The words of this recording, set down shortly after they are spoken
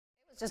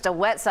Just a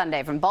wet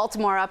Sunday from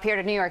Baltimore up here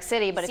to New York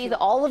City, but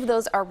all of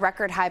those are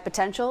record high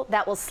potential.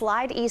 That will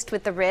slide east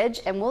with the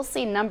ridge, and we'll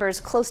see numbers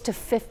close to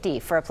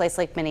 50 for a place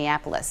like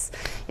Minneapolis.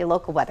 Your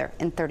local weather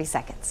in 30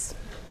 seconds.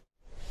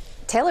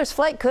 Taylor's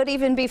flight could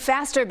even be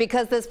faster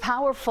because this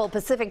powerful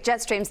Pacific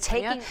jet stream's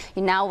taking.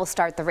 Now will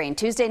start the rain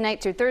Tuesday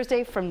night through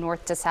Thursday from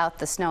north to south,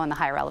 the snow and the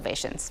higher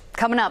elevations.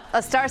 Coming up,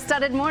 a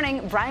star-studded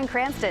morning. Brian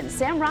Cranston,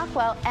 Sam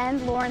Rockwell,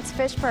 and Lawrence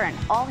Fishburne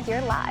all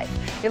here live.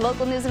 Your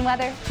local news and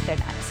weather, they're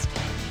next.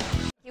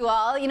 You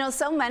all,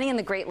 so many in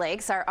the Great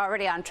Lakes are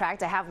already on track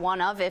to have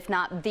one of, if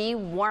not the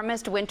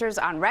warmest winters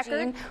on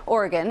record.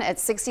 Oregon at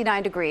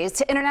 69 degrees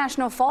to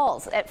International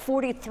Falls at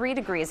 43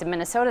 degrees in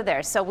Minnesota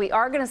there. So we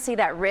are going to see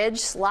that ridge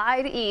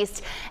slide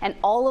east and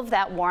all of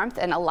that warmth,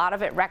 and a lot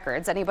of it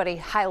records. Anybody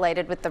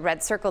highlighted with the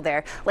red circle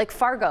there, Lake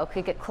Fargo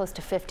could get close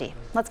to 50.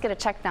 Let's get a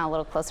check now a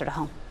little closer to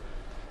home.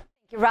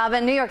 Thank you,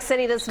 Robin. New York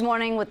City this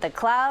morning with the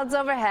clouds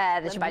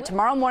overhead. By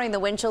tomorrow morning, the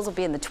wind chills will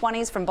be in the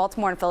 20s from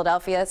Baltimore and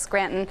Philadelphia,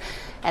 Scranton,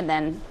 and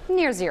then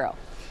near zero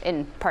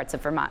in parts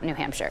of Vermont and New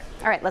Hampshire.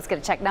 All right, let's get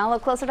a check now a little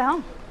closer to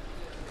home.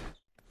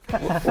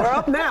 We're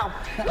up now.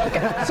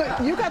 Okay, so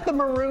you got the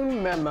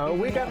maroon memo.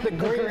 We got the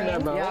green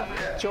memo.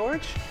 Yeah.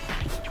 George?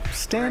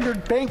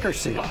 Standard banker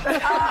seal.